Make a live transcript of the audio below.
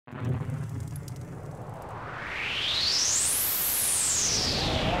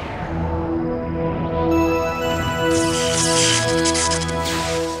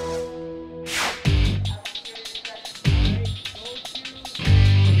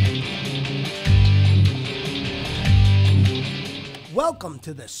Welcome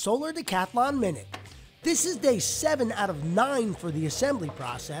to the Solar Decathlon Minute. This is day 7 out of 9 for the assembly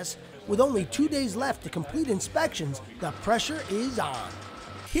process. With only 2 days left to complete inspections, the pressure is on.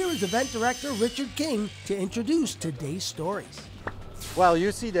 Here is Event Director Richard King to introduce today's stories. Well,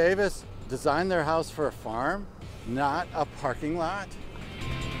 UC Davis designed their house for a farm, not a parking lot.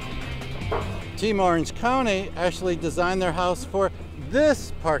 Team Orange County actually designed their house for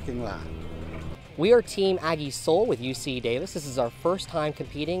this parking lot. We are Team Aggie Sol with UC Davis. This is our first time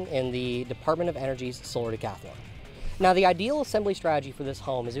competing in the Department of Energy's Solar Decathlon. Now, the ideal assembly strategy for this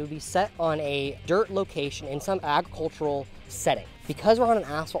home is it would be set on a dirt location in some agricultural setting. Because we're on an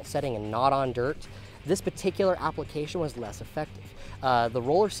asphalt setting and not on dirt, this particular application was less effective. The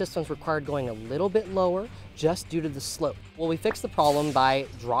roller systems required going a little bit lower just due to the slope. Well, we fixed the problem by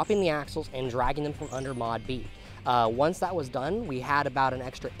dropping the axles and dragging them from under Mod B. Once that was done, we had about an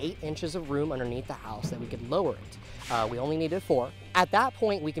extra 8 inches of room underneath the house that we could lower it. We only needed 4. At that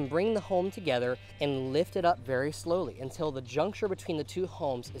point, we can bring the home together and lift it up very slowly until the juncture between the two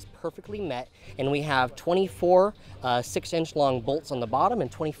homes is perfectly met, and we have 24 6-inch long bolts on the bottom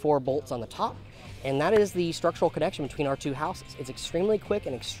and 24 bolts on the top. And that is the structural connection between our two houses. It's extremely quick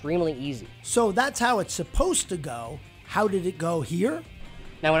and extremely easy. So that's how it's supposed to go. How did it go here?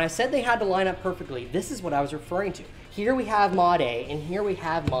 Now, when I said they had to line up perfectly, this is what I was referring to. Here we have Mod A, and here we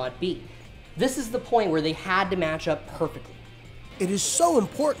have Mod B. This is the point where they had to match up perfectly. It is so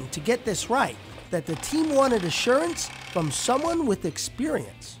important to get this right that the team wanted assurance from someone with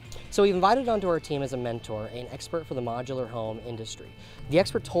experience. So we invited onto our team as a mentor, an expert for the modular home industry. The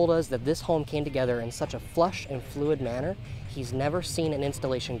expert told us that this home came together in such a flush and fluid manner, he's never seen an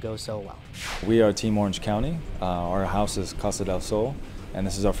installation go so well. We are Team Orange County. Our house is Casa del Sol, and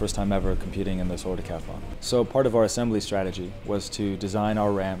this is our first time ever competing in the Solar Decathlon. So part of our assembly strategy was to design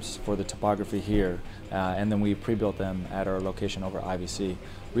our ramps for the topography here, and then we pre-built them at our location over IVC.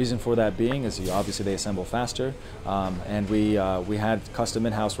 Reason for that being is obviously they assemble faster, and we had custom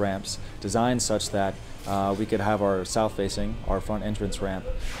in-house ramps designed such that we could have our south-facing, our front entrance ramp,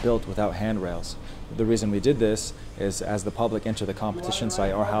 built without handrails. The reason we did this is as the public enter the competition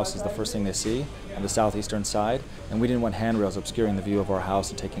site, our house is the first thing they see on the southeastern side, and we didn't want handrails obscuring the view of our house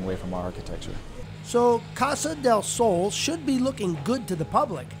and taking away from our architecture. So Casa del Sol should be looking good to the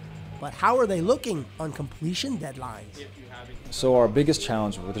public, but how are they looking on completion deadlines? So our biggest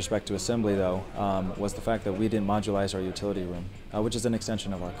challenge with respect to assembly, though, was the fact that we didn't modularize our utility room, which is an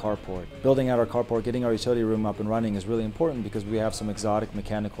extension of our carport. Building out our carport, getting our utility room up and running is really important because we have some exotic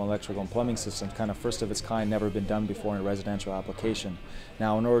mechanical, electrical, and plumbing systems, kind of first of its kind, never been done before in a residential application.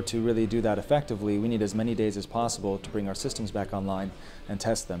 Now, in order to really do that effectively, we need as many days as possible to bring our systems back online and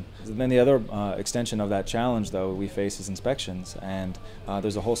test them. Then the other extension of that challenge, though, we face is inspections, and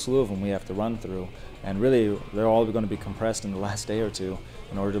there's a whole slew of them we have to run through. And really, they're all going to be compressed in the last day or two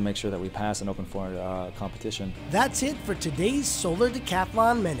in order to make sure that we pass and open for competition. That's it for today's Solar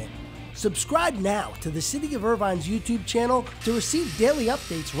Decathlon Minute. Subscribe now to the City of Irvine's YouTube channel to receive daily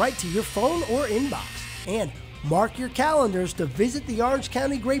updates right to your phone or inbox. And mark your calendars to visit the Orange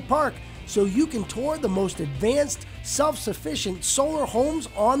County Great Park so you can tour the most advanced, self-sufficient solar homes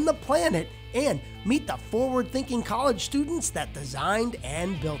on the planet and meet the forward-thinking college students that designed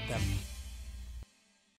and built them.